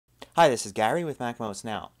Hi, this is Gary with MacMost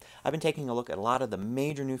Now. I've been taking a look at a lot of the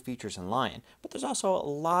major new features in Lion, but there's also a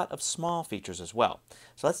lot of small features as well.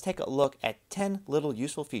 So let's take a look at 10 little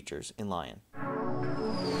useful features in Lion.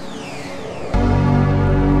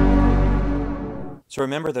 So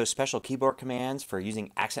remember those special keyboard commands for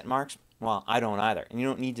using accent marks? Well, I don't either, and you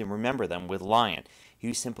don't need to remember them with Lion.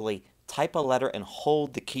 You simply type a letter and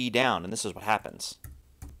hold the key down, and this is what happens.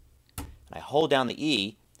 I hold down the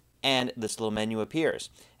E, and this little menu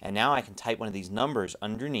appears. And now I can type one of these numbers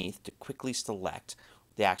underneath to quickly select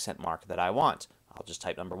the accent mark that I want. I'll just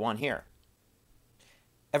type number 1 here.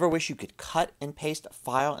 Ever wish you could cut and paste a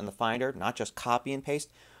file in the Finder, not just copy and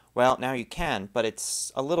paste? Well, now you can, but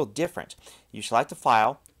it's a little different. You select a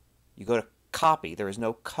file, you go to copy, there is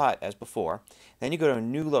no cut as before, then you go to a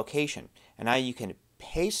new location, and now you can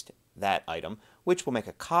paste that item, which will make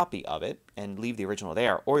a copy of it and leave the original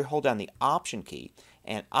there, or you hold down the Option key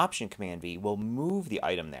and Option Command V will move the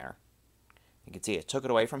item there. You can see it took it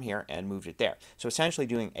away from here and moved it there. So essentially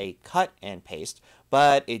doing a cut and paste,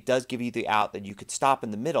 but it does give you the out that you could stop in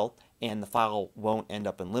the middle and the file won't end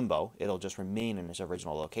up in limbo. It'll just remain in its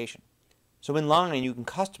original location. So in Lion, you can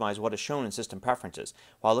customize what is shown in System Preferences.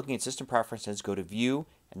 While looking at System Preferences, go to View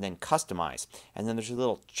and then Customize. And then there's a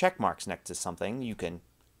little check marks next to something. You can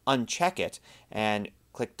uncheck it and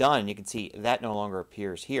click Done. You can see that no longer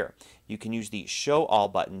appears here. You can use the Show All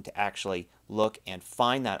button to actually look and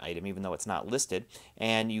find that item even though it's not listed,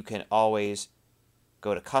 and you can always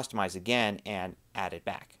go to Customize again and add it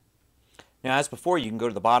back. Now, as before, you can go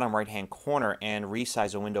to the bottom right hand corner and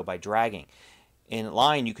resize a window by dragging. In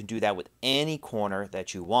Lion, you can do that with any corner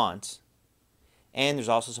that you want, and there's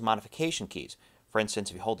also some modification keys. For instance,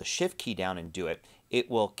 if you hold the Shift key down and do it, it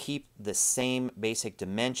will keep the same basic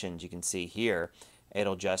dimensions you can see here.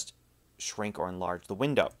 It'll just shrink or enlarge the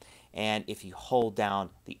window. And if you hold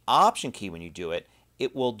down the Option key when you do it,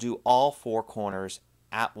 it will do all 4 corners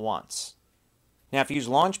at once. Now, if you use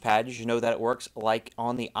Launchpad, you should know that it works like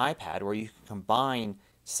on the iPad, where you can combine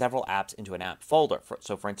several apps into an app folder.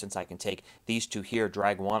 So for instance, I can take these two here,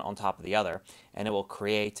 drag one on top of the other, and it will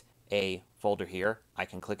create a folder here. I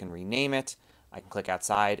can click and rename it. I can click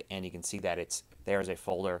outside, and you can see that it's there as a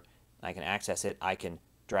folder. I can access it. I can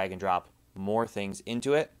drag and drop more things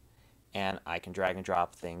into it, and I can drag and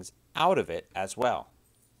drop things out of it as well.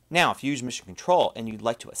 Now, if you use Mission Control and you'd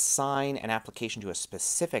like to assign an application to a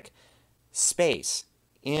specific space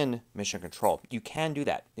in Mission Control, you can do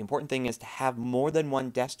that. The important thing is to have more than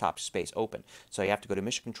one desktop space open. So you have to go to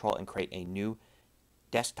Mission Control and create a new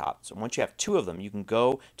desktop. So once you have 2 of them, you can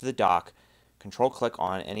go to the dock, Control-click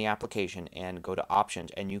on any application, and go to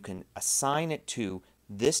Options, and you can assign it to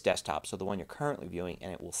this desktop, so the one you're currently viewing,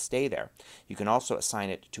 and it will stay there. You can also assign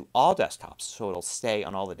it to all desktops, so it'll stay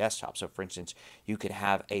on all the desktops. So for instance, you could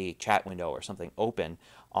have a chat window or something open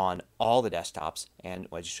on all the desktops, and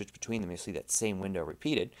as you switch between them, you'll see that same window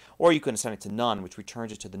repeated. Or you can assign it to none, which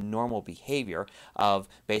returns it to the normal behavior of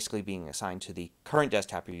basically being assigned to the current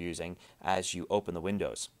desktop you're using as you open the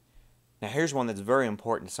windows. Now here's one that's very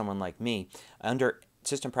important to someone like me. Under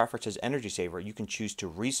System Preferences Energy Saver, you can choose to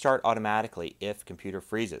restart automatically if computer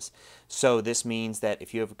freezes. So this means that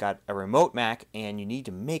if you have got a remote Mac and you need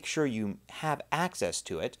to make sure you have access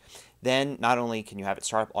to it, then not only can you have it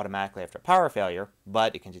start up automatically after power failure,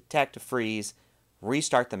 but it can detect a freeze,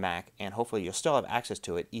 restart the Mac, and hopefully you'll still have access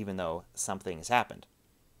to it even though something has happened.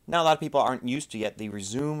 Now, a lot of people aren't used to yet the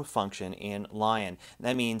resume function in Lion.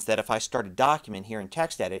 That means that if I start a document here in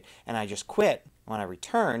TextEdit and I just quit, when I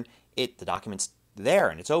return, the document's there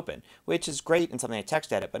and it's open, which is great in something like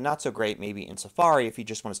TextEdit, but not so great maybe in Safari if you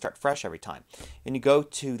just want to start fresh every time. And you go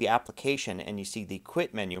to the application and you see the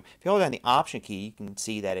quit menu. If you hold down the Option key, you can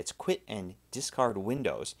see that it's quit and discard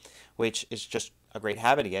windows, which is just a great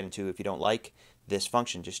habit to get into. If you don't like this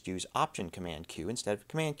function, just use Option Command Q instead of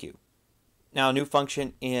Command Q. Now, a new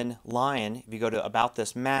function in Lion, if you go to About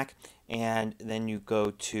This Mac and then you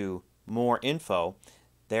go to More Info,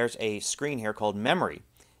 there's a screen here called Memory.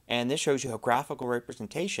 And this shows you a graphical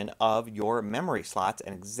representation of your memory slots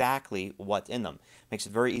and exactly what's in them. Makes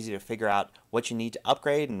it very easy to figure out what you need to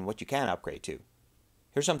upgrade and what you can upgrade to.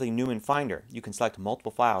 Here's something new in Finder. You can select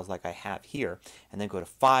multiple files like I have here, and then go to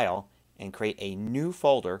File and create a new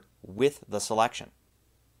folder with the selection.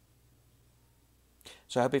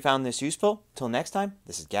 So I hope you found this useful. Till next time,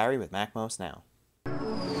 this is Gary with MacMost Now.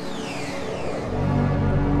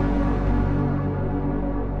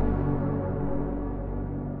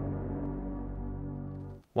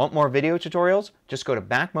 Want more video tutorials? Just go to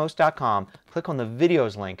MacMost.com, click on the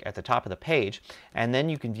videos link at the top of the page, and then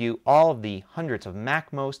you can view all of the hundreds of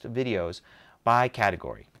MacMost videos by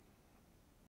category.